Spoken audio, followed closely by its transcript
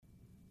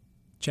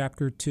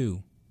Chapter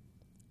 2.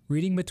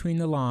 Reading between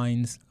the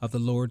lines of the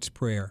Lord's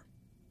Prayer.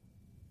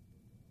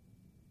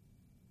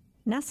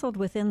 Nestled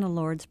within the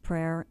Lord's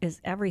Prayer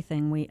is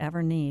everything we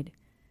ever need.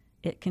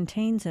 It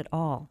contains it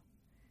all.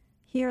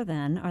 Here,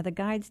 then, are the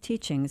guide's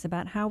teachings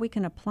about how we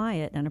can apply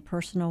it in a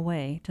personal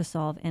way to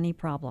solve any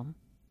problem.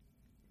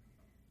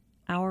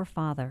 Our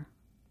Father.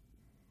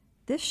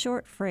 This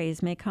short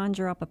phrase may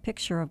conjure up a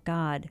picture of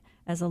God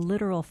as a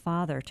literal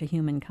father to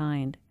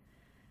humankind.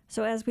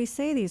 So as we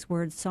say these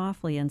words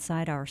softly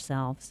inside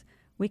ourselves,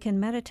 we can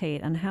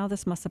meditate on how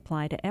this must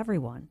apply to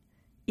everyone,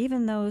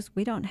 even those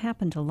we don't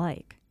happen to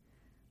like.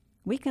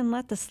 We can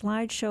let the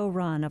slideshow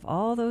run of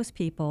all those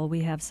people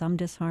we have some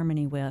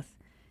disharmony with,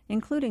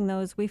 including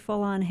those we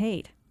full-on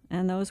hate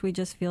and those we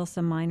just feel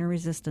some minor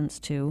resistance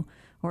to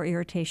or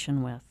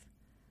irritation with.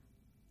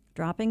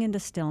 Dropping into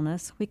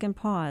stillness, we can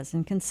pause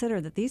and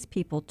consider that these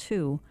people,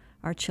 too,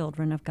 are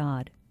children of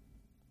God.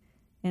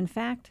 In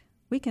fact,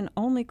 we can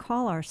only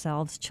call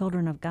ourselves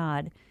children of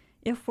God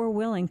if we're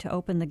willing to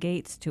open the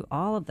gates to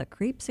all of the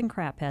creeps and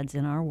crapheads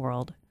in our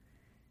world.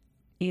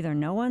 Either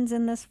no one's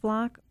in this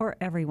flock or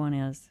everyone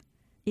is,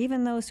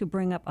 even those who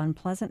bring up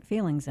unpleasant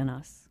feelings in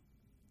us.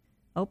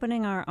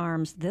 Opening our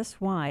arms this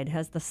wide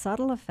has the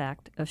subtle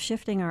effect of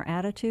shifting our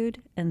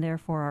attitude and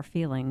therefore our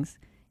feelings,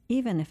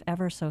 even if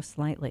ever so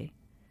slightly.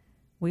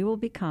 We will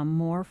become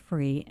more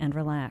free and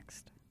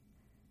relaxed.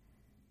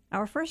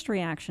 Our first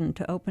reaction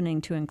to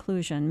opening to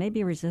inclusion may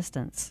be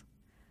resistance.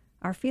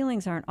 Our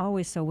feelings aren't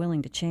always so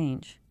willing to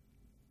change.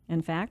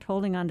 In fact,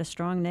 holding on to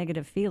strong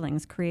negative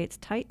feelings creates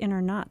tight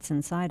inner knots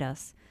inside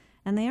us,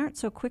 and they aren't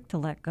so quick to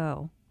let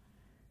go.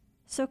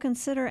 So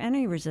consider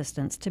any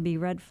resistance to be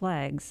red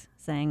flags,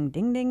 saying,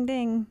 ding, ding,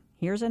 ding,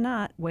 here's a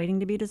knot waiting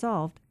to be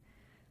dissolved.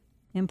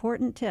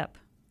 Important tip,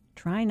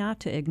 try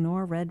not to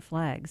ignore red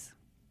flags.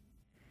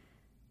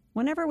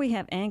 Whenever we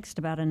have angst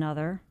about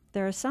another,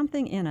 there is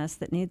something in us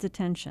that needs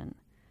attention,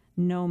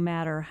 no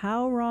matter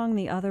how wrong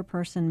the other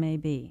person may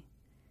be.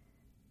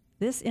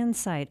 This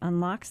insight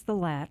unlocks the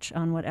latch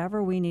on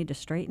whatever we need to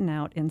straighten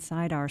out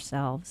inside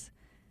ourselves,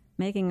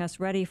 making us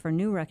ready for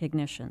new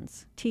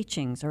recognitions,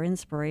 teachings, or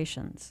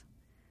inspirations.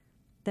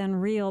 Then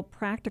real,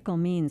 practical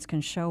means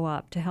can show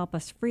up to help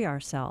us free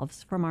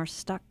ourselves from our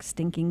stuck,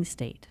 stinking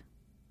state.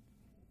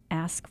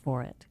 Ask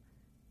for it.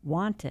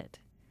 Want it.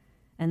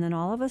 And then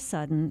all of a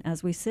sudden,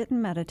 as we sit in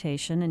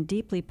meditation and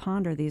deeply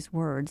ponder these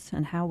words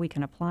and how we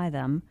can apply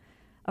them,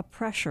 a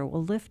pressure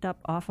will lift up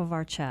off of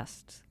our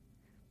chests.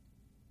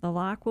 The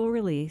lock will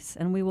release,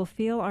 and we will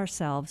feel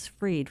ourselves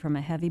freed from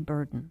a heavy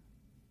burden.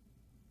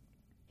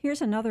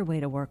 Here's another way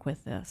to work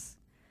with this.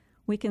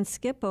 We can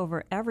skip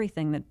over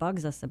everything that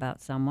bugs us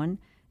about someone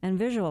and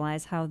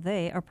visualize how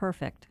they are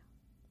perfect.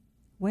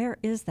 Where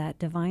is that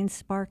divine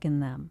spark in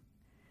them?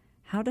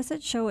 How does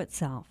it show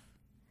itself?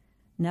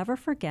 Never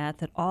forget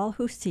that all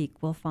who seek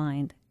will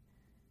find.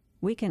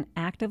 We can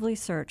actively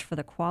search for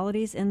the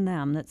qualities in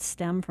them that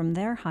stem from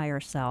their higher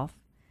self,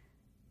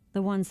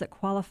 the ones that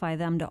qualify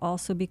them to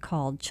also be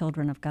called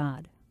children of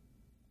God.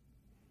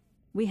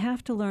 We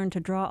have to learn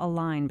to draw a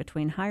line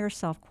between higher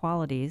self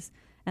qualities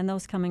and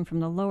those coming from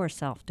the lower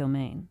self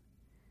domain.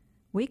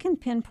 We can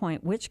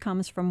pinpoint which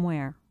comes from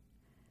where.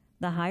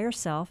 The higher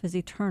self is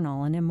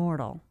eternal and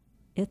immortal.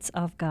 It's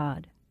of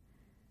God.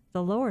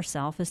 The lower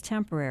self is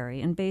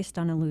temporary and based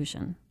on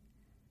illusion.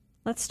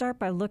 Let's start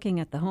by looking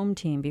at the home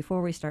team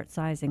before we start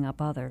sizing up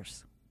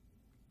others.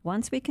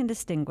 Once we can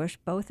distinguish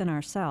both in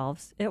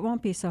ourselves, it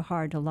won't be so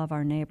hard to love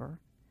our neighbor.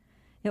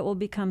 It will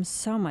become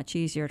so much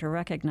easier to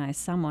recognize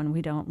someone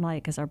we don't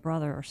like as our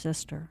brother or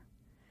sister.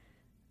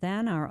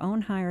 Then our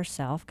own higher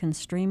self can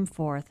stream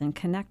forth and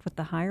connect with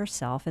the higher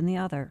self in the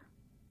other.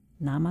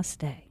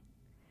 Namaste.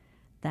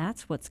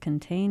 That's what's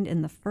contained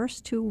in the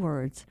first two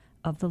words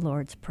of the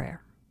Lord's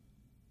Prayer.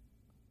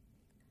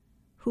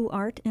 Who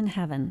art in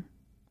heaven.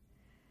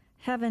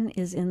 Heaven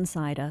is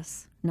inside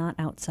us, not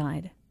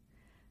outside.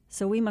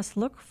 So we must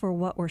look for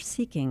what we're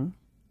seeking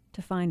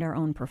to find our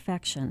own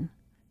perfection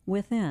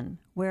within,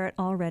 where it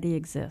already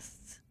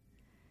exists.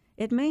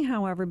 It may,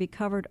 however, be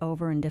covered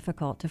over and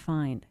difficult to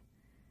find.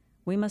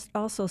 We must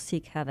also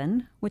seek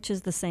heaven, which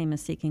is the same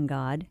as seeking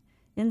God,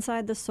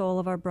 inside the soul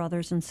of our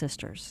brothers and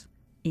sisters,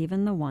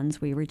 even the ones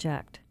we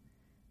reject.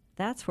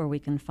 That's where we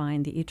can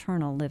find the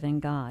eternal living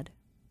God.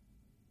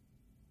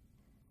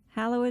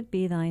 Hallowed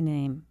be thy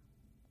name.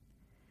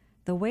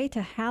 The way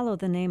to hallow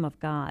the name of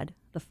God,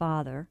 the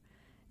Father,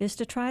 is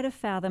to try to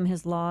fathom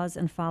his laws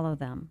and follow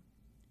them.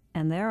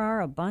 And there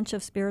are a bunch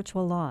of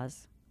spiritual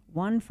laws,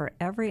 one for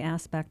every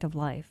aspect of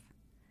life.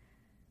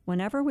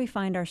 Whenever we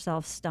find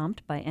ourselves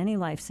stumped by any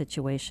life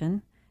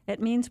situation, it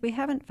means we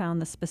haven't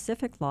found the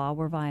specific law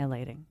we're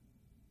violating.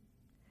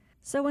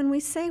 So when we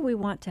say we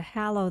want to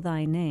hallow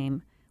thy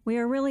name, we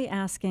are really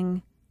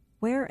asking,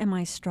 where am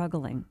I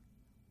struggling?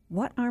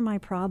 What are my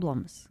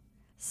problems?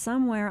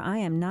 Somewhere I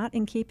am not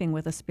in keeping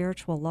with a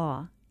spiritual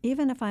law,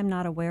 even if I'm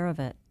not aware of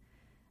it,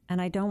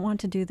 and I don't want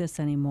to do this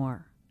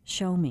anymore.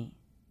 Show me.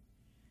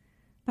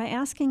 By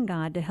asking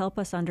God to help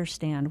us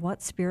understand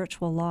what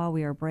spiritual law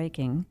we are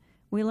breaking,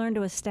 we learn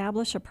to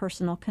establish a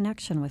personal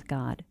connection with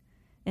God,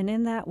 and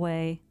in that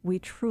way, we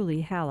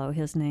truly hallow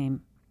His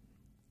name.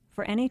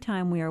 For any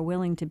time we are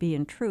willing to be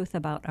in truth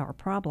about our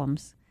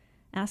problems,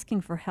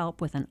 asking for help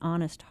with an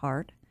honest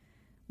heart,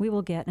 we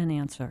will get an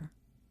answer.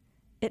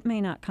 It may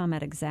not come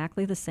at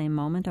exactly the same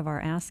moment of our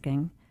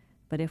asking,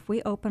 but if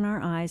we open our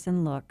eyes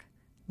and look,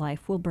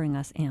 life will bring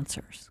us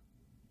answers.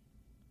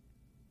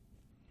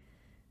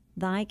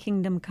 Thy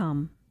kingdom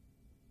come.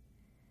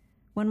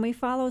 When we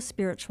follow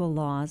spiritual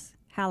laws,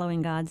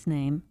 hallowing God's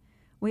name,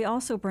 we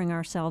also bring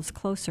ourselves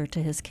closer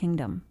to His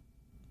kingdom,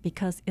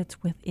 because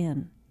it's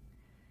within.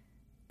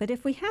 But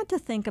if we had to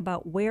think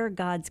about where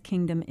God's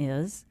kingdom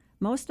is,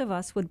 most of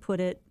us would put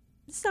it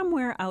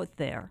somewhere out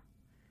there.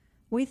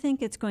 We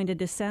think it's going to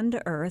descend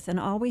to earth, and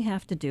all we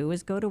have to do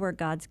is go to where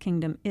God's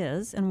kingdom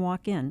is and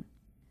walk in.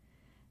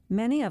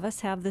 Many of us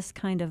have this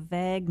kind of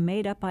vague,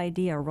 made-up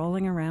idea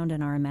rolling around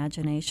in our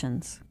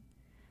imaginations.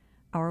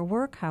 Our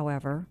work,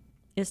 however,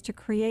 is to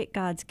create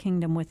God's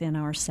kingdom within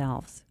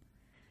ourselves.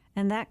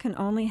 And that can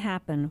only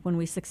happen when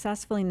we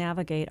successfully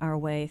navigate our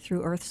way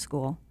through Earth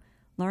School,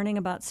 learning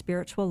about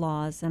spiritual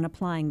laws and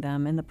applying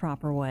them in the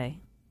proper way.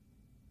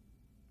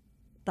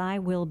 Thy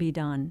will be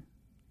done.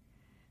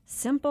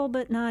 Simple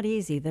but not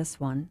easy, this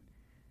one.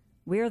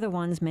 We're the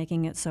ones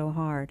making it so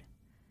hard.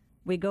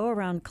 We go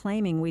around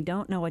claiming we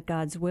don't know what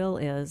God's will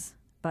is,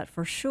 but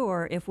for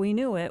sure, if we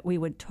knew it, we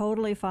would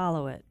totally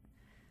follow it.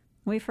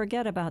 We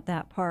forget about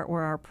that part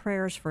where our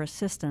prayers for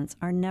assistance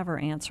are never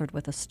answered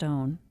with a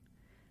stone.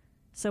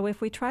 So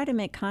if we try to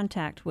make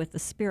contact with the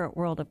spirit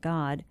world of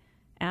God,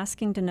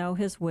 asking to know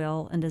His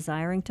will and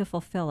desiring to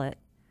fulfill it,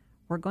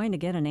 we're going to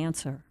get an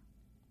answer,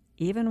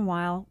 even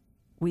while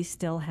we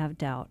still have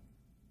doubt.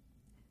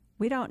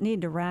 We don't need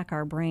to rack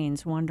our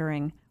brains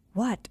wondering,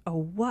 what, oh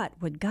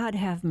what, would God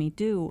have me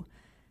do?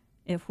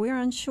 If we're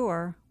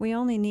unsure, we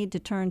only need to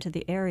turn to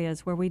the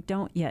areas where we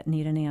don't yet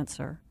need an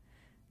answer.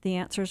 The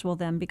answers will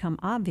then become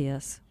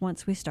obvious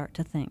once we start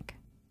to think.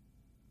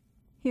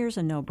 Here's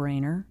a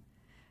no-brainer.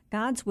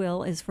 God's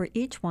will is for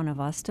each one of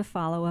us to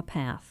follow a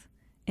path,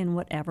 in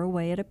whatever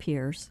way it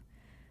appears,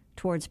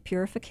 towards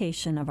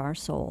purification of our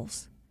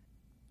souls.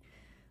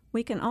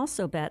 We can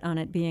also bet on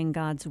it being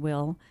God's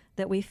will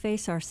that we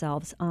face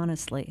ourselves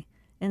honestly,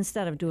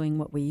 instead of doing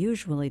what we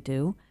usually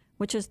do,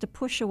 which is to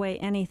push away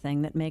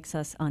anything that makes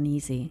us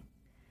uneasy.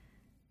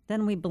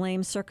 Then we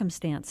blame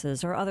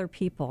circumstances or other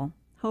people,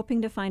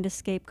 hoping to find a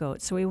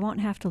scapegoat so we won't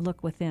have to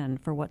look within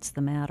for what's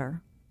the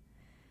matter.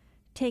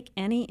 Take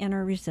any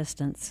inner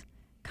resistance,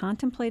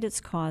 contemplate its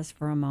cause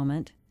for a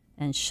moment,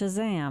 and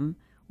shazam,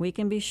 we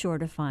can be sure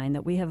to find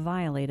that we have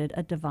violated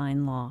a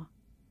divine law.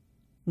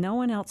 No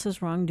one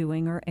else's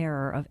wrongdoing or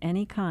error of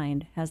any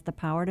kind has the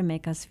power to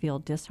make us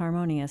feel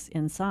disharmonious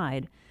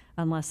inside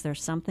unless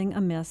there's something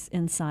amiss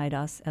inside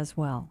us as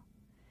well.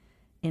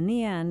 In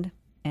the end,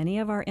 any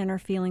of our inner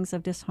feelings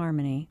of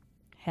disharmony,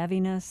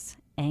 heaviness,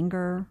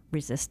 anger,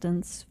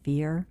 resistance,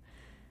 fear,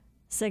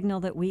 signal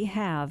that we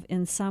have,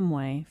 in some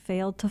way,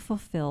 failed to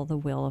fulfill the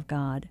will of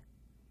God.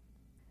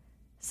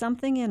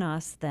 Something in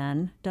us,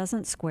 then,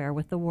 doesn't square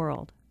with the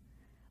world.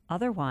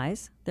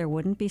 Otherwise, there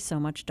wouldn't be so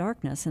much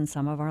darkness in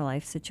some of our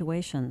life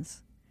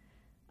situations.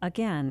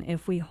 Again,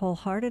 if we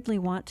wholeheartedly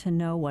want to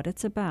know what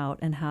it's about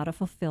and how to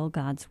fulfill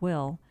God's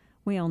will,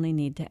 we only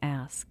need to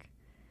ask.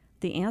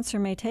 The answer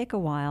may take a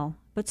while,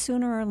 but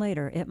sooner or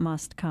later it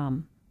must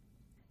come.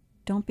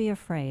 Don't be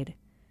afraid.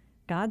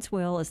 God's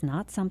will is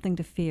not something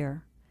to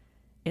fear.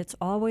 It's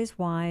always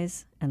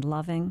wise and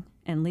loving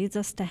and leads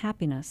us to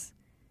happiness,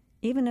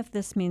 even if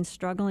this means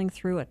struggling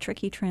through a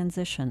tricky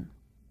transition.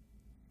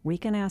 We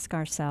can ask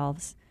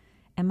ourselves,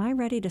 am I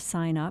ready to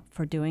sign up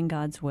for doing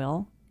God's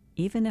will,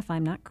 even if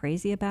I'm not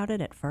crazy about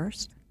it at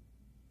first?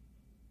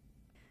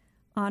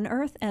 On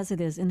earth as it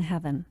is in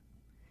heaven.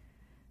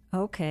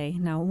 Okay,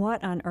 now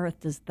what on earth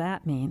does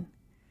that mean?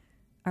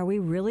 Are we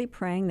really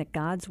praying that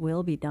God's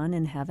will be done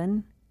in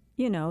heaven?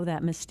 You know,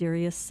 that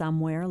mysterious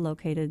somewhere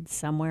located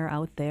somewhere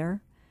out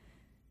there?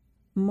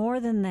 More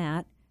than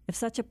that, if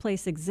such a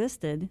place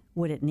existed,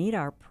 would it need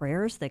our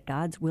prayers that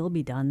God's will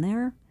be done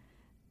there?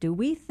 Do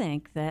we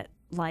think that,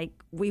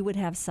 we would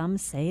have some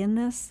say in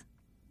this?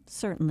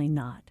 Certainly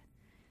not.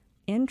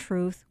 In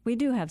truth, we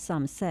do have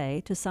some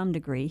say, to some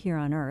degree, here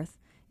on earth,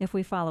 if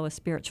we follow a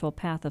spiritual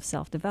path of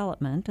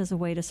self-development as a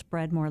way to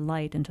spread more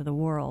light into the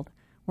world,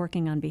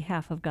 working on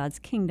behalf of God's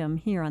kingdom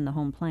here on the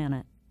home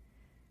planet.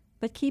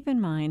 But keep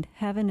in mind,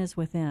 heaven is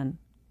within.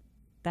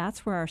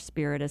 That's where our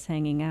spirit is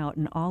hanging out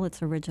in all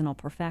its original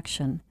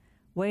perfection,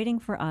 waiting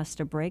for us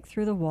to break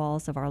through the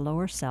walls of our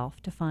lower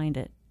self to find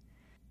it.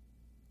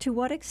 To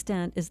what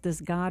extent is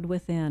this God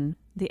within,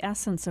 the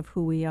essence of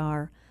who we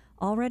are,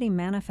 already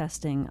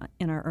manifesting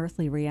in our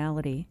earthly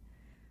reality?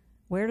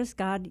 Where does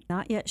God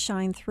not yet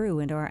shine through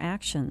into our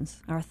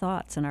actions, our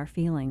thoughts, and our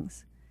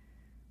feelings?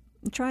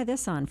 Try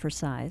this on for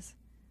size.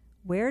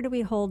 Where do we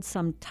hold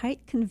some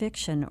tight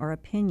conviction or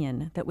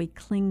opinion that we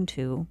cling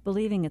to,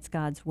 believing it's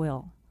God's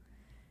will?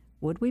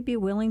 Would we be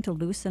willing to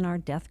loosen our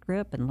death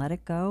grip and let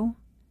it go,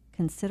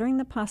 considering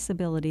the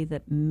possibility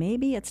that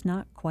maybe it's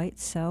not quite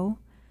so?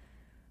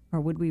 Or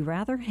would we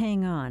rather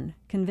hang on,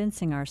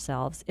 convincing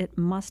ourselves it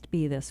must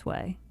be this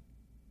way?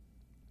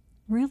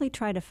 Really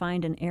try to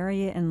find an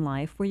area in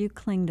life where you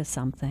cling to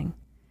something.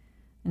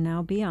 And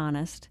now be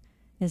honest,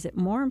 is it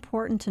more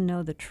important to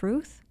know the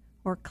truth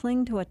or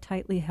cling to a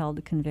tightly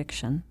held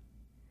conviction?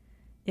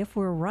 If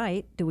we're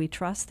right, do we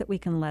trust that we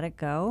can let it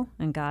go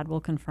and God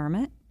will confirm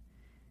it?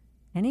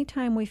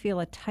 Anytime we feel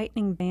a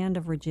tightening band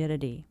of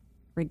rigidity,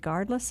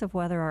 regardless of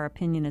whether our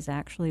opinion is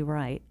actually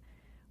right,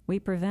 we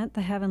prevent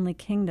the heavenly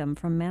kingdom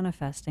from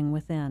manifesting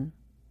within.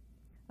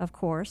 Of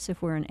course,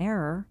 if we're in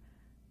error,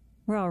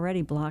 we're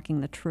already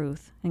blocking the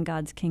truth, and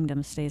God's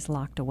kingdom stays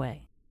locked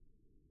away.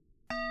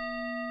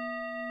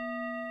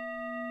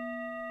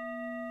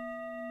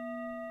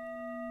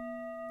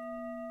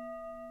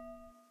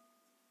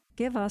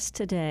 Give us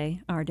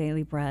today our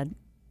daily bread.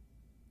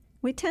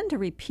 We tend to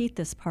repeat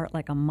this part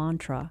like a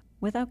mantra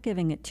without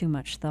giving it too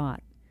much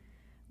thought.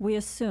 We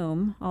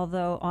assume,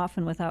 although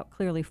often without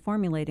clearly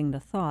formulating the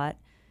thought,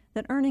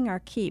 that earning our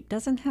keep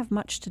doesn't have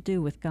much to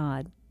do with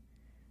God.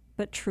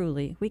 But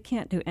truly, we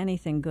can't do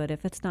anything good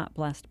if it's not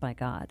blessed by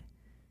God.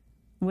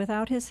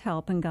 Without His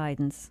help and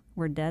guidance,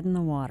 we're dead in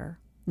the water,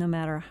 no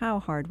matter how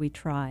hard we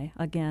try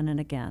again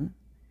and again.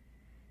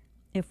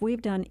 If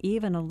we've done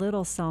even a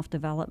little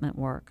self-development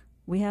work,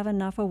 we have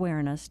enough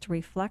awareness to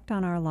reflect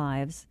on our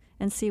lives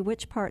and see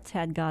which parts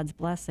had God's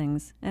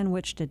blessings and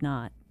which did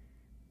not.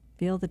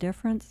 Feel the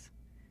difference?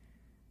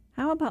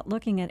 How about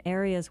looking at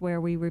areas where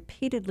we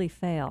repeatedly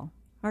fail,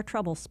 our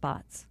trouble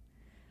spots?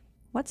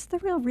 What's the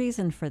real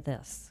reason for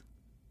this?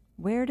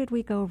 Where did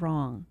we go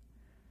wrong?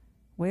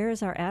 Where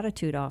is our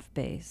attitude off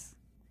base?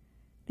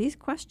 These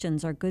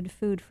questions are good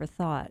food for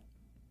thought.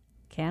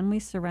 Can we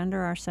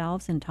surrender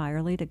ourselves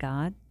entirely to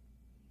God?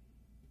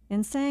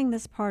 In saying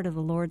this part of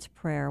the Lord's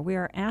Prayer, we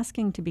are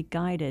asking to be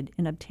guided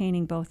in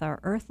obtaining both our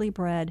earthly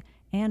bread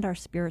and our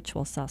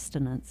spiritual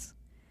sustenance.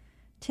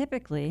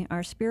 Typically,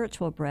 our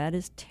spiritual bread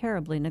is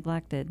terribly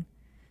neglected.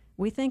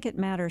 We think it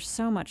matters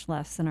so much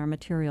less than our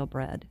material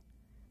bread.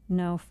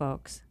 No,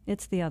 folks,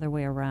 it's the other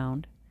way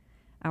around.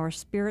 Our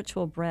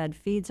spiritual bread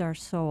feeds our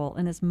soul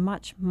and is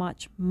much,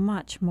 much,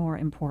 much more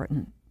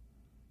important.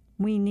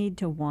 We need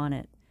to want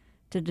it,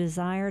 to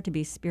desire to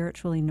be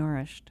spiritually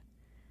nourished.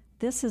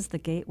 This is the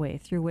gateway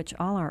through which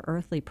all our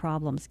earthly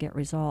problems get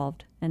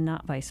resolved, and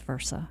not vice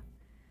versa.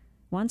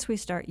 Once we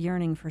start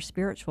yearning for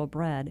spiritual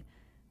bread,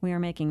 we are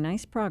making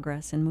nice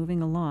progress in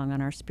moving along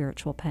on our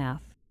spiritual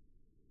path.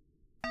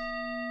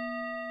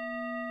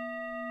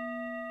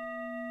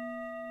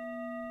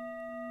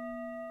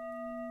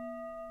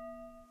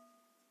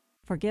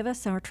 Forgive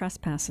us our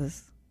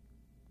trespasses.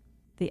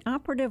 The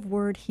operative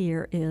word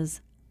here is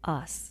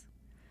us.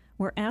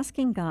 We're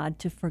asking God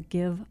to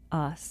forgive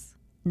us,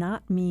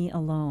 not me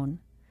alone.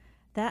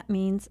 That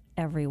means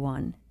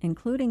everyone,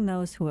 including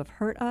those who have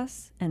hurt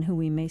us and who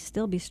we may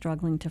still be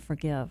struggling to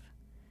forgive.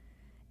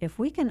 If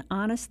we can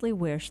honestly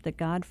wish that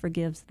God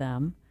forgives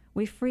them,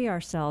 we free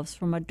ourselves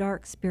from a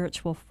dark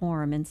spiritual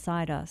form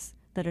inside us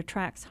that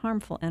attracts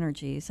harmful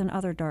energies and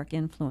other dark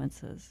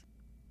influences.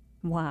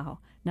 Wow,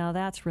 now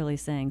that's really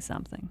saying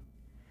something.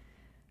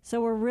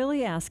 So we're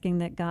really asking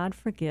that God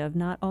forgive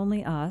not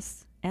only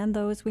us and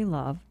those we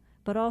love,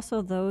 but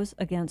also those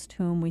against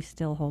whom we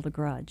still hold a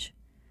grudge.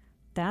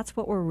 That's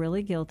what we're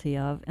really guilty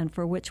of and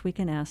for which we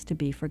can ask to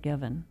be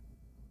forgiven.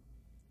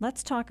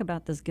 Let's talk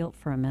about this guilt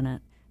for a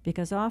minute,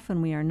 because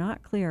often we are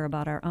not clear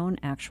about our own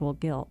actual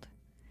guilt.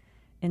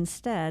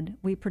 Instead,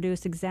 we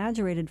produce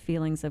exaggerated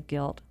feelings of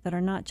guilt that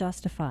are not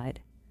justified.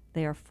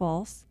 They are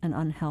false and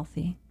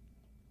unhealthy.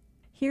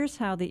 Here's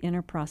how the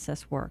inner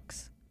process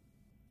works.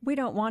 We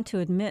don't want to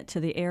admit to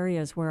the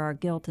areas where our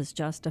guilt is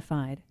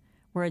justified,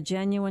 where a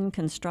genuine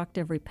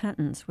constructive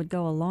repentance would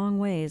go a long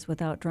ways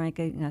without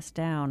dragging us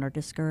down or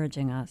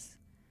discouraging us.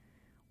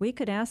 We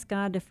could ask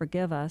God to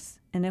forgive us,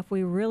 and if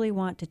we really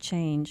want to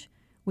change,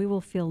 we will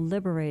feel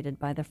liberated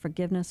by the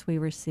forgiveness we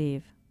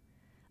receive.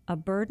 A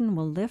burden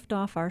will lift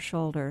off our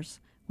shoulders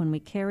when we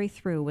carry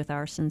through with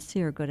our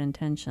sincere good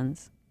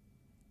intentions.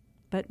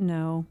 But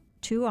no,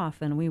 too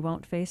often we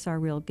won't face our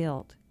real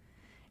guilt.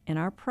 In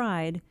our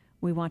pride,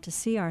 we want to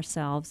see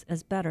ourselves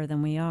as better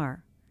than we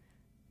are.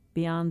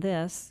 Beyond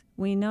this,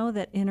 we know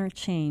that inner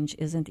change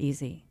isn't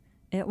easy.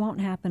 It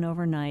won't happen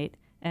overnight,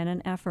 and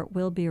an effort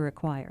will be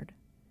required.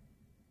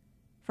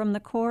 From the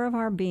core of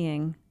our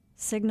being,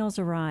 signals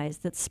arise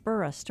that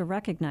spur us to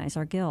recognize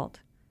our guilt,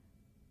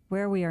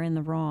 where we are in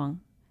the wrong.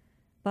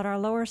 But our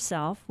lower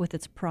self, with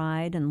its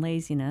pride and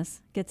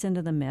laziness, gets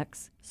into the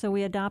mix, so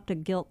we adopt a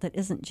guilt that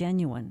isn't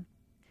genuine.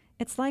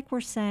 It's like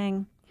we're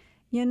saying,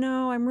 you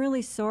know, I'm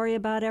really sorry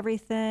about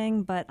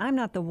everything, but I'm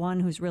not the one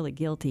who's really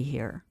guilty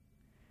here.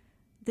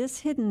 This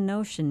hidden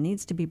notion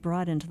needs to be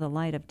brought into the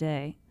light of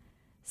day.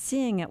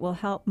 Seeing it will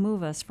help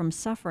move us from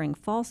suffering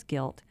false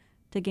guilt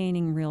to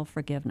gaining real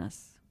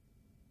forgiveness.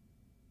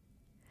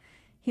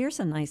 Here's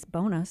a nice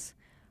bonus.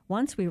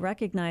 Once we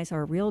recognize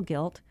our real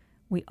guilt,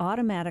 we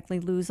automatically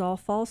lose all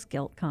false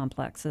guilt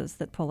complexes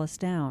that pull us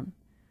down.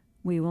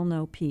 We will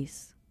know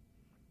peace.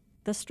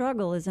 The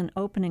struggle is in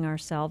opening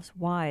ourselves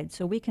wide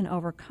so we can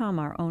overcome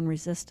our own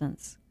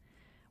resistance.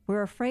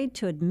 We're afraid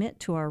to admit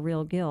to our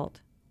real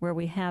guilt, where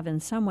we have in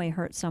some way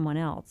hurt someone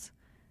else,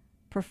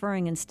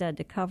 preferring instead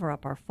to cover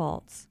up our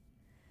faults.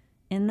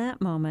 In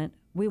that moment,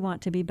 we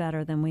want to be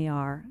better than we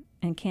are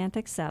and can't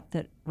accept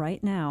that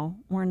right now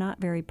we're not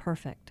very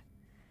perfect.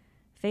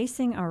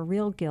 Facing our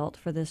real guilt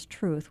for this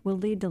truth will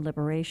lead to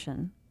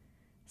liberation.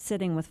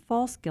 Sitting with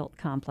false guilt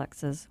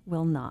complexes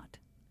will not.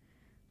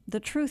 The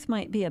truth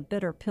might be a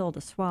bitter pill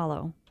to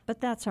swallow,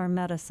 but that's our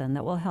medicine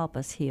that will help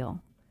us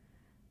heal.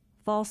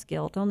 False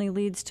guilt only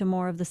leads to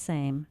more of the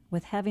same,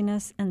 with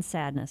heaviness and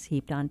sadness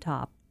heaped on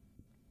top.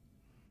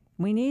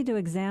 We need to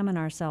examine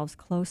ourselves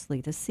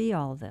closely to see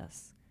all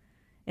this.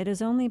 It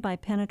is only by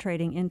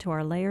penetrating into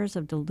our layers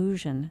of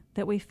delusion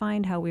that we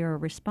find how we are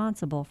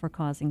responsible for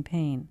causing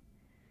pain.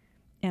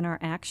 In our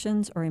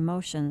actions or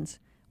emotions,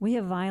 we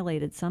have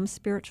violated some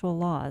spiritual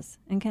laws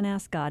and can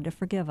ask God to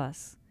forgive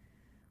us.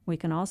 We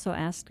can also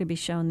ask to be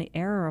shown the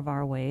error of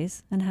our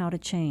ways and how to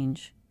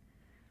change.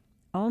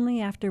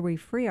 Only after we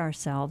free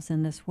ourselves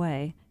in this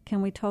way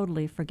can we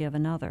totally forgive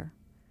another.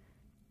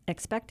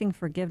 Expecting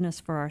forgiveness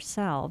for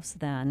ourselves,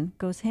 then,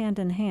 goes hand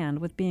in hand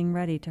with being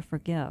ready to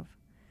forgive.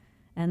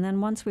 And then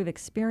once we've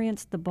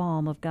experienced the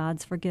balm of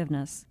God's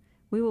forgiveness,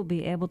 we will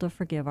be able to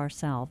forgive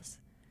ourselves.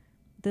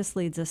 This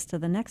leads us to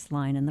the next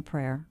line in the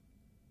prayer.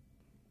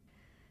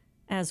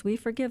 As we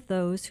forgive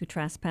those who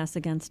trespass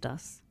against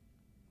us.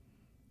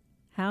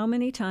 How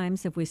many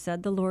times have we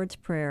said the Lord's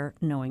Prayer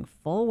knowing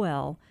full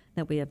well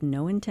that we have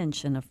no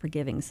intention of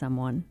forgiving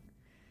someone?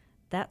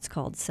 That's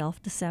called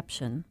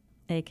self-deception,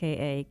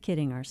 aka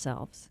kidding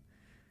ourselves.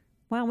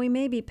 While we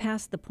may be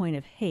past the point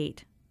of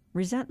hate,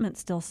 resentment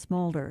still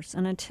smolders,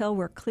 and until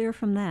we're clear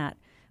from that,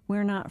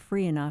 we're not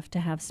free enough to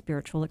have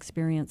spiritual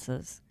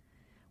experiences.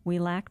 We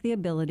lack the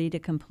ability to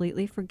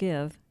completely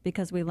forgive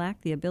because we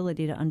lack the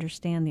ability to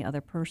understand the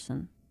other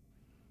person.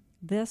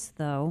 This,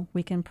 though,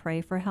 we can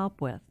pray for help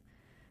with,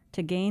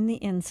 to gain the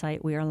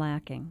insight we are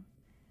lacking.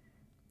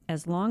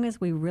 As long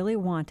as we really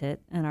want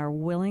it and are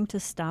willing to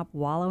stop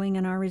wallowing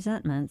in our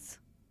resentments,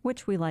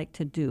 which we like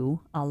to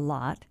do a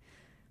lot,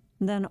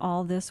 then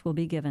all this will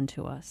be given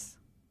to us.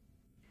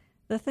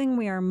 The thing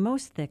we are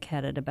most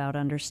thick-headed about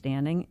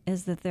understanding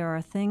is that there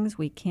are things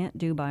we can't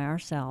do by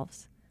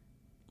ourselves,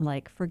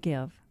 like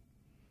forgive.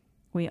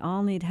 We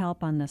all need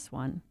help on this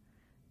one.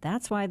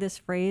 That's why this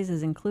phrase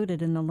is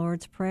included in the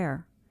Lord's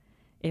Prayer.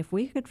 If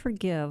we could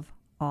forgive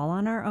all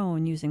on our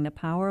own using the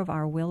power of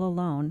our will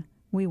alone,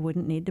 we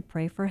wouldn't need to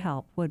pray for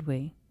help, would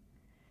we?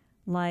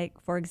 Like,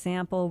 for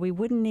example, we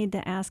wouldn't need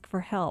to ask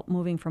for help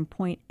moving from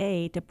point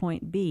A to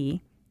point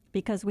B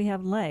because we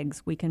have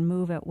legs we can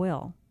move at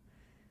will.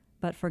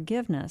 But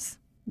forgiveness,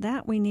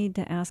 that we need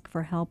to ask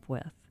for help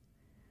with.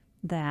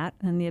 That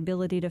and the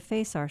ability to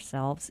face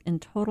ourselves in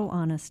total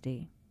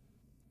honesty,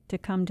 to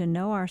come to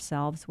know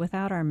ourselves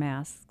without our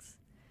masks,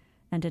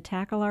 and to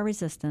tackle our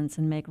resistance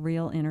and make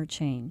real inner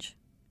change.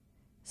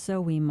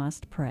 So we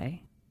must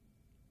pray.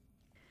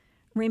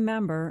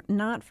 Remember,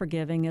 not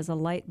forgiving is a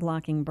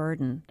light-blocking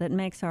burden that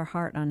makes our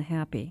heart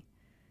unhappy.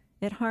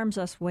 It harms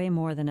us way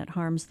more than it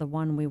harms the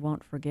one we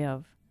won't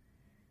forgive.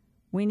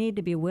 We need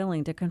to be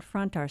willing to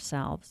confront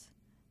ourselves.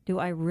 Do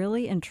I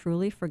really and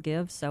truly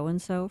forgive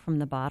so-and-so from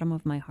the bottom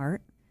of my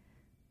heart?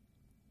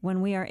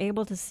 When we are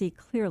able to see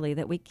clearly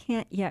that we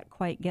can't yet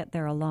quite get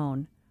there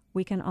alone,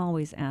 we can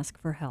always ask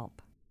for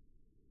help.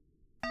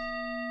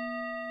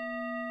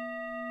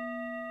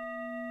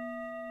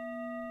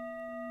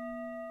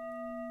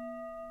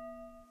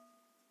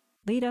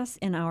 Lead us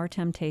in our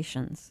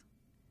temptations.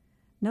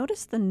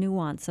 Notice the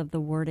nuance of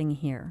the wording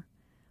here.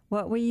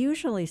 What we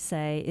usually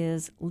say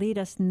is, lead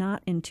us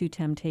not into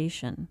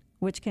temptation,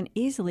 which can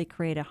easily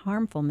create a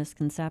harmful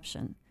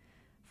misconception,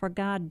 for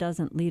God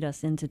doesn't lead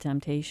us into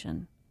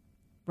temptation.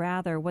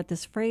 Rather, what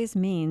this phrase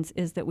means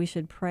is that we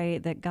should pray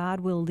that God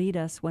will lead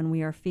us when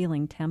we are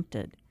feeling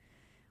tempted.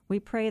 We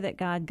pray that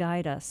God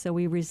guide us so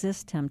we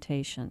resist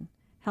temptation,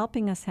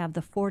 helping us have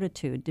the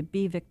fortitude to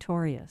be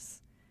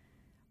victorious.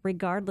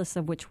 Regardless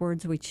of which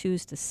words we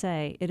choose to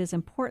say, it is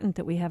important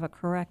that we have a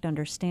correct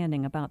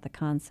understanding about the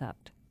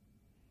concept.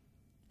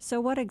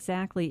 So what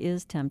exactly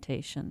is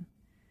temptation?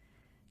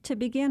 To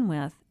begin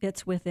with,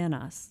 it's within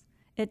us.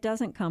 It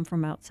doesn't come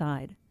from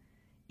outside.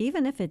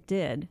 Even if it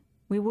did,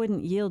 we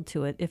wouldn't yield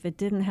to it if it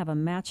didn't have a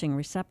matching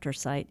receptor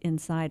site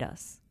inside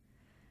us.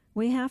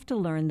 We have to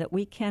learn that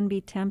we can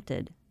be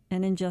tempted,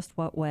 and in just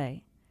what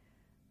way.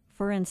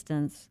 For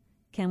instance,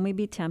 can we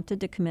be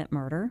tempted to commit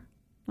murder?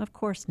 Of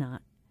course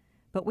not.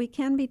 But we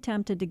can be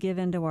tempted to give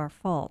in to our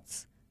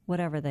faults,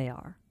 whatever they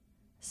are.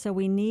 So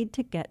we need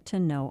to get to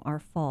know our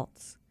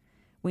faults.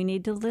 We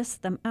need to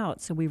list them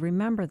out so we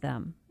remember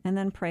them, and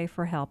then pray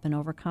for help in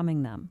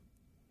overcoming them.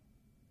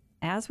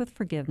 As with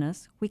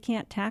forgiveness, we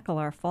can't tackle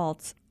our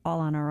faults all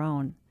on our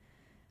own.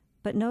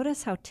 But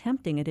notice how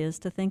tempting it is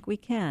to think we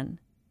can,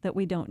 that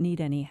we don't need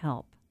any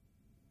help.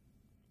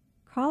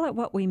 Call it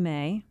what we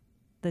may,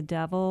 the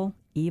devil,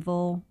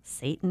 evil,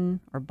 Satan,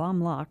 or bum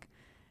luck,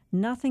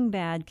 Nothing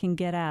bad can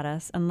get at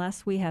us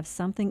unless we have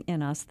something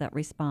in us that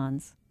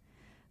responds.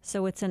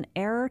 So it's an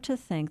error to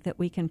think that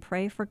we can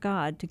pray for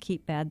God to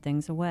keep bad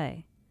things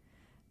away.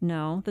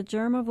 No, the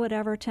germ of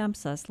whatever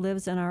tempts us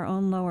lives in our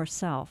own lower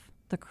self,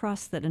 the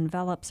crust that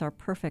envelops our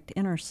perfect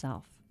inner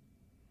self.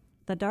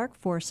 The dark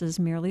forces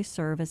merely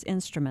serve as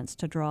instruments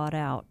to draw it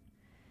out.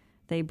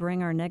 They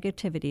bring our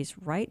negativities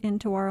right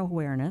into our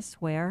awareness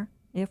where,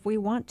 if we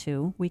want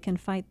to, we can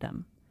fight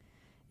them.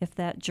 If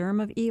that germ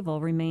of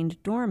evil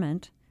remained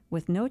dormant,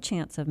 with no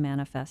chance of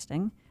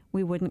manifesting,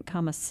 we wouldn't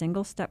come a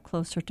single step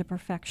closer to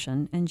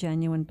perfection and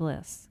genuine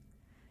bliss.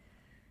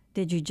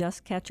 Did you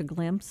just catch a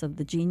glimpse of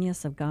the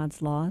genius of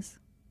God's laws?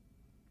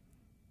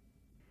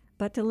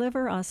 But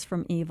deliver us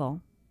from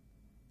evil.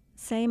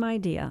 Same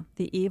idea,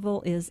 the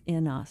evil is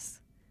in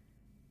us.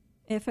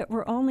 If it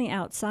were only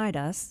outside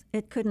us,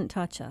 it couldn't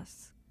touch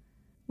us.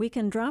 We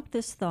can drop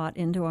this thought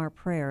into our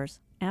prayers,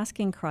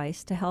 asking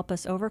Christ to help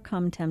us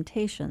overcome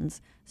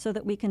temptations so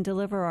that we can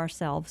deliver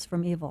ourselves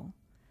from evil.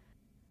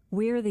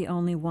 We're the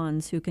only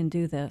ones who can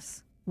do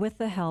this, with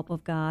the help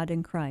of God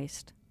and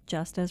Christ,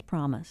 just as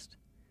promised.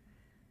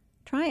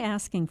 Try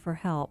asking for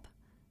help,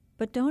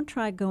 but don't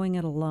try going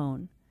it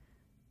alone.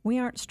 We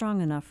aren't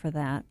strong enough for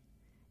that.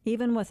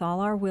 Even with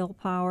all our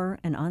willpower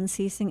and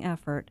unceasing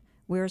effort,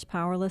 we're as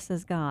powerless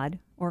as God,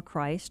 or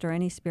Christ, or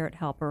any spirit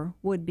helper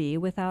would be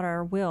without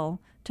our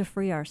will to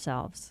free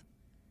ourselves.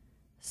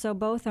 So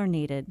both are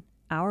needed,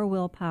 our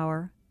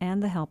willpower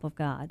and the help of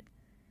God.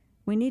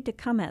 We need to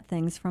come at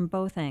things from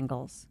both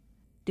angles,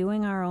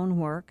 doing our own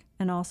work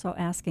and also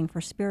asking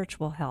for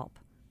spiritual help,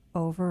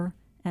 over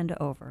and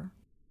over.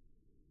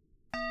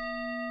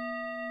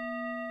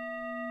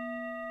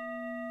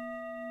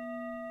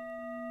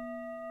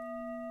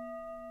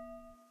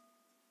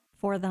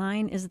 For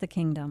thine is the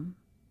kingdom.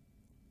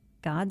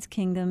 God's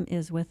kingdom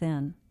is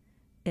within.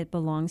 It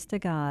belongs to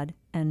God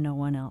and no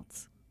one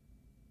else.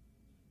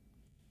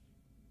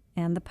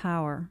 And the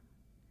power.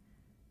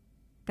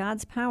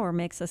 God's power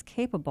makes us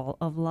capable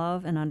of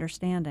love and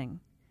understanding.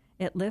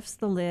 It lifts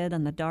the lid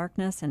on the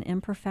darkness and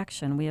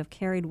imperfection we have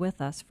carried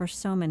with us for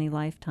so many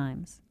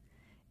lifetimes.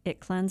 It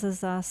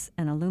cleanses us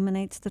and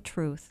illuminates the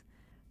truth,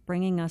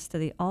 bringing us to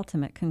the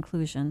ultimate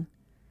conclusion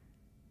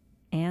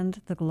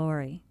and the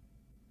glory.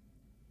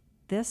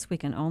 This we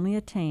can only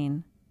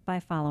attain by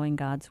following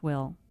God's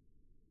will.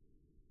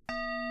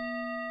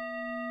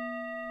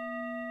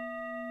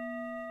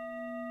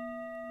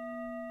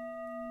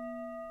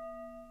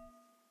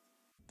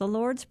 The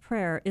Lord's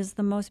Prayer is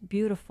the most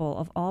beautiful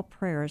of all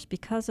prayers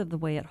because of the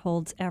way it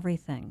holds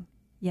everything,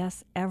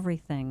 yes,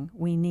 everything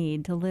we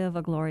need to live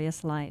a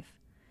glorious life.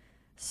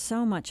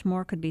 So much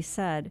more could be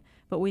said,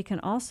 but we can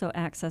also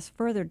access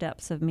further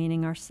depths of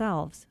meaning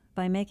ourselves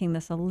by making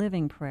this a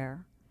living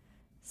prayer.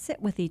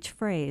 Sit with each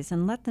phrase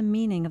and let the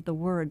meaning of the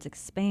words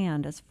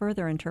expand as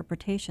further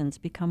interpretations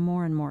become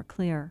more and more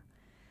clear.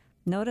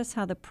 Notice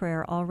how the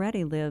prayer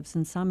already lives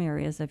in some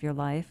areas of your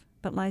life,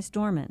 but lies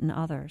dormant in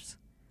others.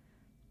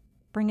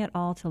 Bring it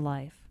all to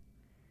life.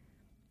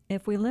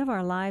 If we live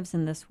our lives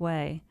in this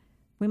way,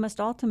 we must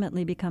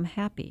ultimately become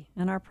happy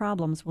and our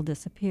problems will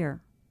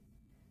disappear.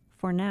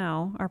 For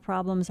now, our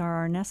problems are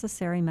our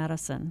necessary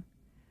medicine.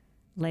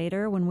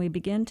 Later, when we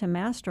begin to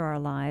master our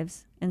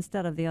lives,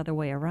 instead of the other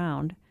way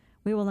around,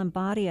 we will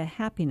embody a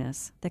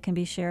happiness that can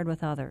be shared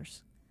with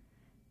others.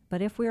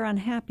 But if we're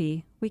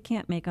unhappy, we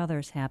can't make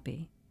others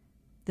happy.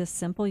 This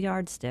simple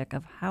yardstick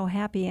of how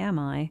happy am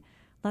I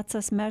lets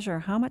us measure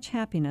how much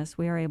happiness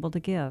we are able to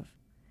give.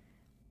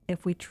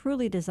 If we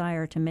truly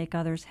desire to make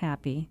others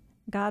happy,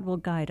 God will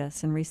guide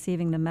us in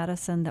receiving the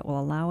medicine that will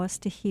allow us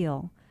to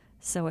heal,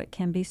 so it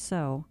can be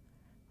so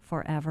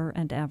forever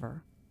and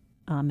ever.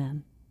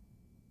 Amen.